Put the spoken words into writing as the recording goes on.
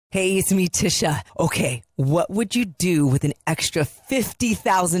Hey, it's me, Tisha. Okay, what would you do with an extra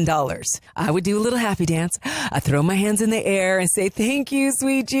 $50,000? I would do a little happy dance. I throw my hands in the air and say, thank you,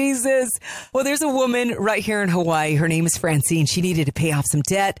 sweet Jesus. Well, there's a woman right here in Hawaii. Her name is Francine. She needed to pay off some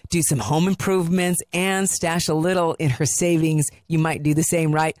debt, do some home improvements, and stash a little in her savings. You might do the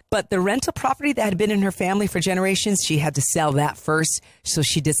same, right? But the rental property that had been in her family for generations, she had to sell that first. So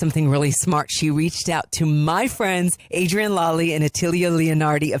she did something really smart. She reached out to my friends, Adrian Lally and Attilio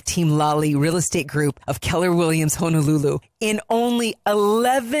Leonardi of Team Lally Real Estate Group of Keller Williams, Honolulu. In only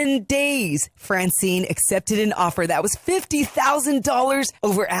 11 days, Francine accepted an offer that was $50,000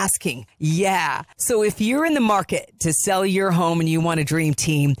 over asking. Yeah. So if you're in the market to sell your home and you want a dream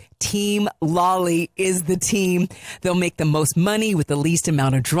team, Team Lally is the team. They'll make the most money with the least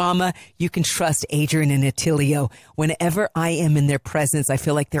amount of drama. You can trust Adrian and Attilio. Whenever I am in their presence, I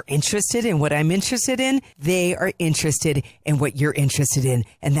feel like they're interested in what I'm interested in. They are interested in what you're interested in,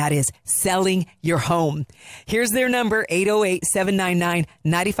 and that is selling your home. Here's their number,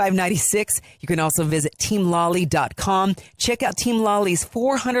 808-799-9596. You can also visit teamlolly.com. Check out Team Lolly's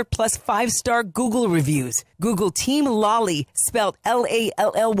 400 plus 5-star Google reviews. Google Team Lally, spelled Lally.